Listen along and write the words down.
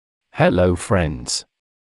Hello friends.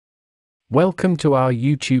 Welcome to our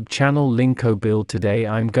YouTube channel LinkoBuild. Today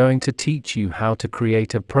I'm going to teach you how to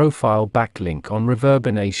create a profile backlink on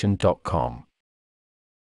Reverbnation.com.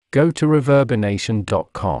 Go to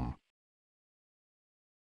Reverbnation.com.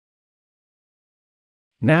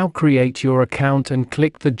 Now create your account and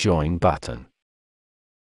click the Join button.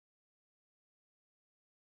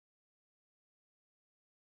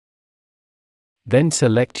 Then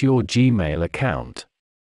select your Gmail account.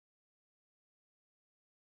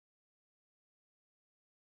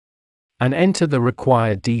 And enter the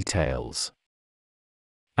required details.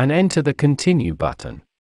 And enter the Continue button.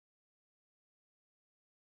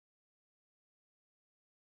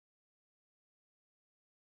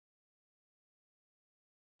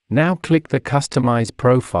 Now click the Customize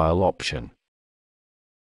Profile option.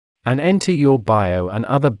 And enter your bio and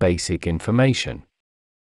other basic information.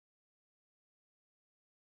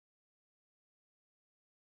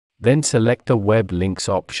 Then select the Web Links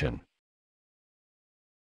option.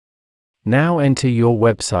 Now enter your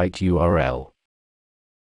website URL.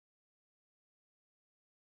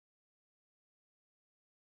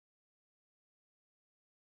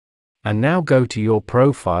 And now go to your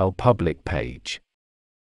profile public page.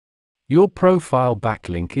 Your profile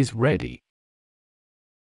backlink is ready.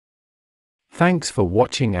 Thanks for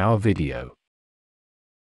watching our video.